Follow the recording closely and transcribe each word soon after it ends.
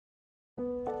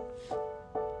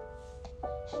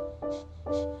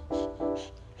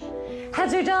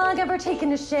Has your dog ever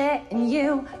taken a shit and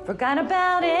you forgot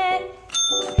about it?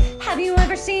 Have you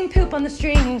ever seen poop on the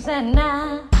streets? And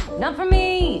nah, not for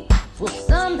me. Well,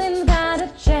 something's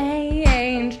gotta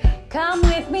change. Come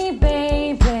with me,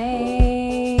 baby.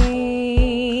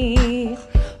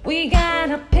 We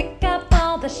gotta pick up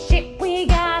all the shit. We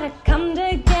gotta come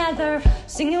together.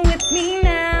 Sing it with me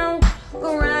now.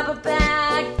 Grab a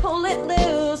bag, pull it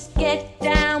loose. Get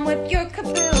down with your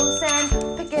caboose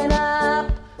and pick it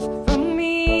up from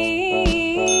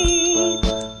me.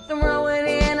 Throw it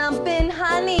in a bin,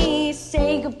 honey.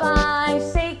 Say goodbye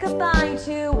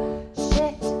to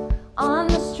shit on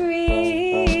the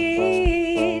street.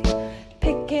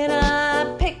 Pick it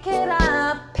up, pick it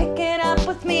up, pick it up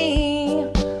with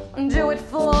me. Do it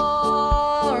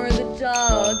for the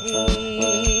doggies.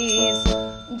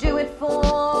 Do it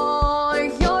for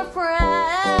your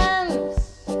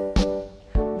friends.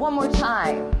 One more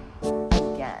time,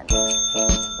 again.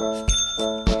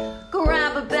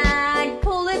 Grab a bag,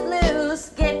 pull it loose,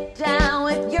 get down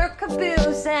with your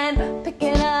caboose and pick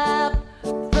it